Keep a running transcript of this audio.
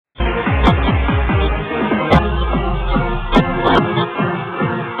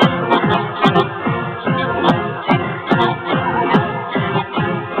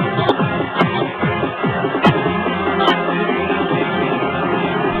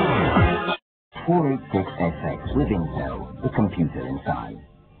486SX with Intel, the computer inside.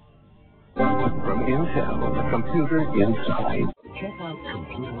 From Intel, the computer inside. Check out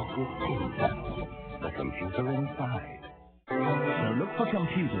computers with Intel, the computer inside. So look for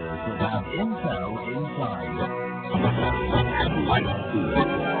computers that have Intel inside. And like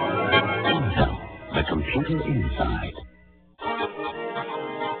Intel, the computer inside.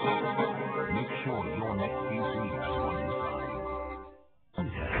 Make sure your next PC has one inside.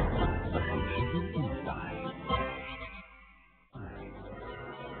 Intel, the computer inside.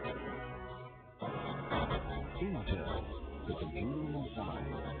 Intel, the computer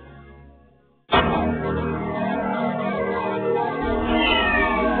inside.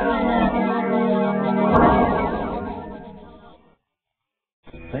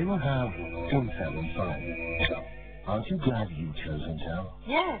 They will have Intel inside. Aren't you glad you chose Intel?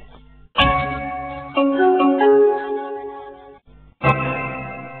 Yes.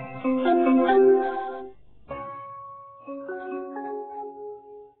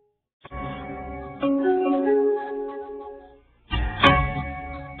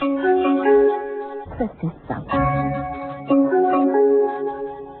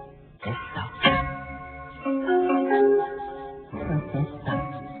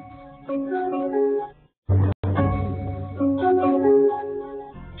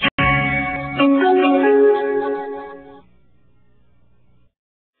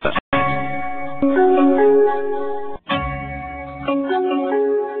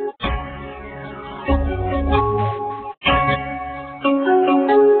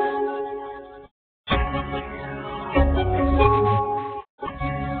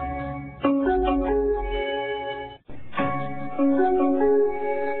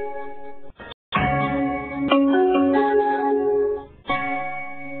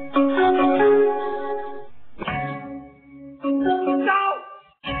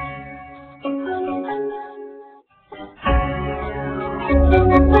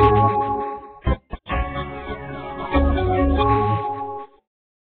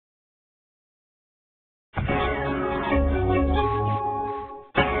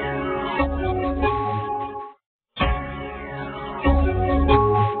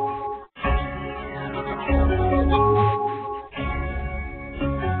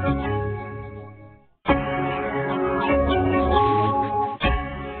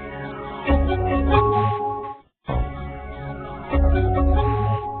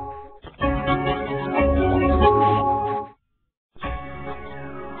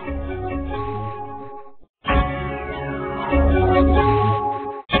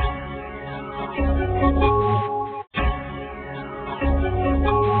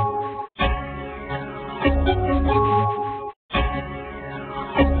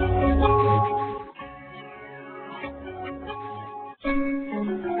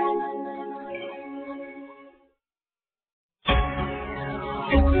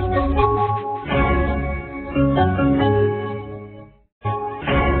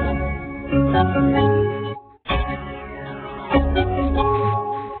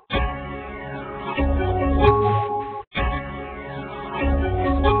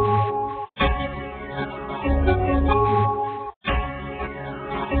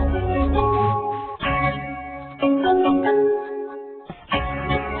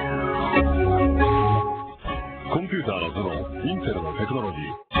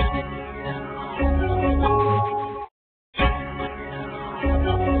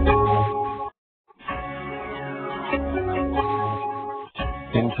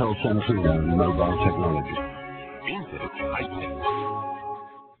 Intel Centurion mobile technology. Intel high-tech.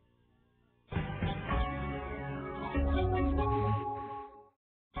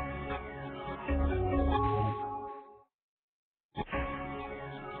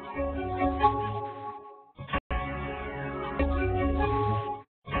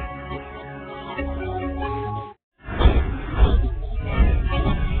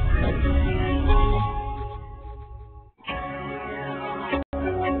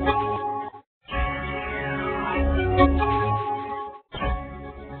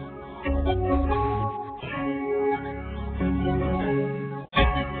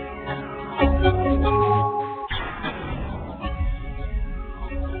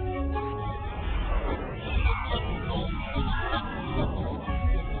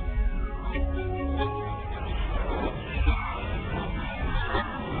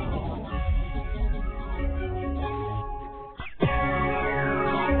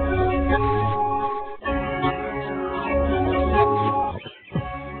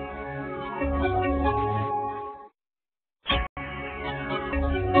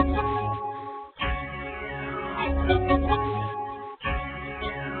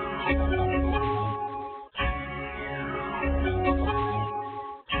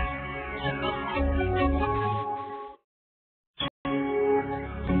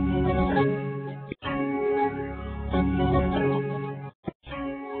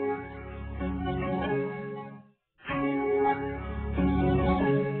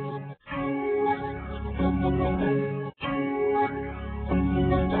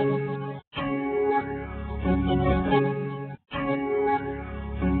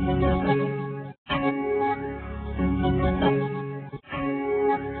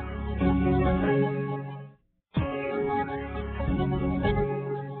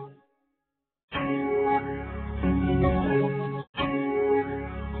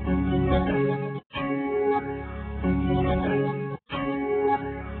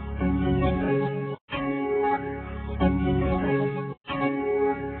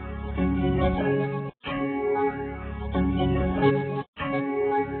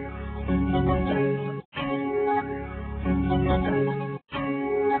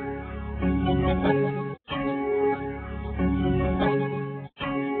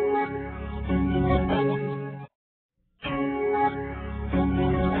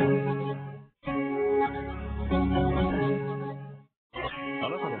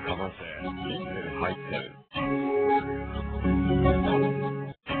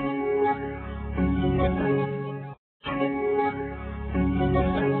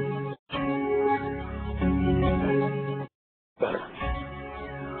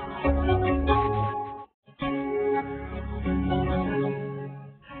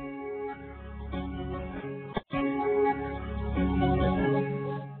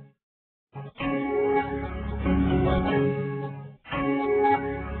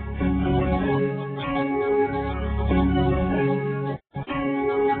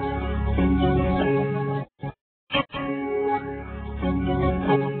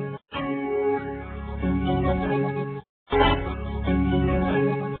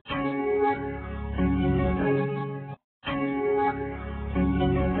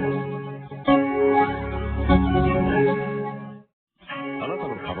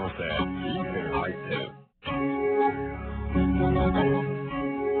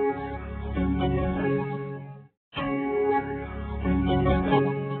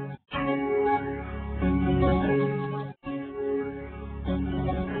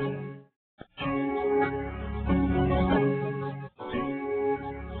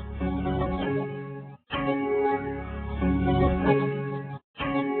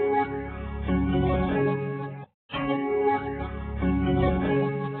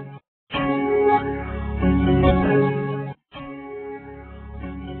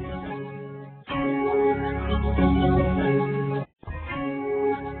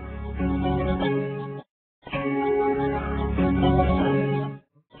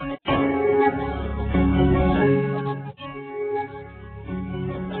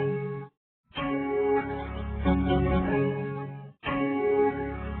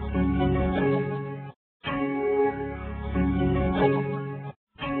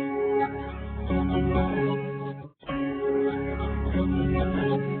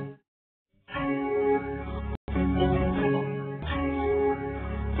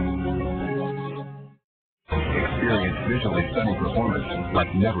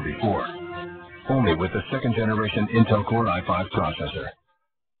 never before. Only with the second generation Intel Core i5 processor.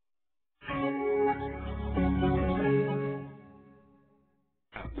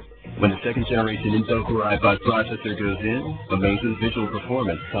 When the second generation Intel Core i5 processor goes in, amazing visual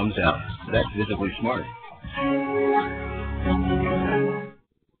performance comes out. That's visibly smart.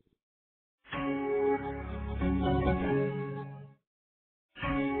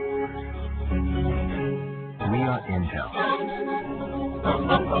 We are Intel.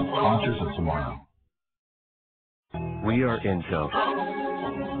 Sponsors of tomorrow. We are Intel.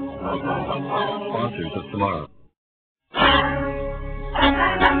 Sponsors of tomorrow.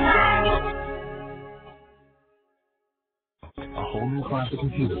 A whole new class of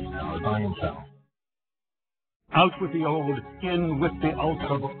computers powered by Intel. Out with the old, in with the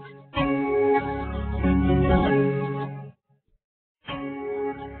Ultrabook.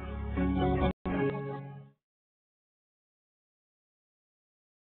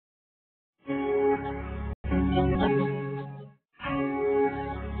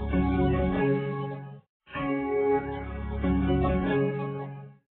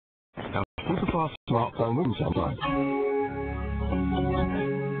 Now, keep the fast smartphone moving sometimes.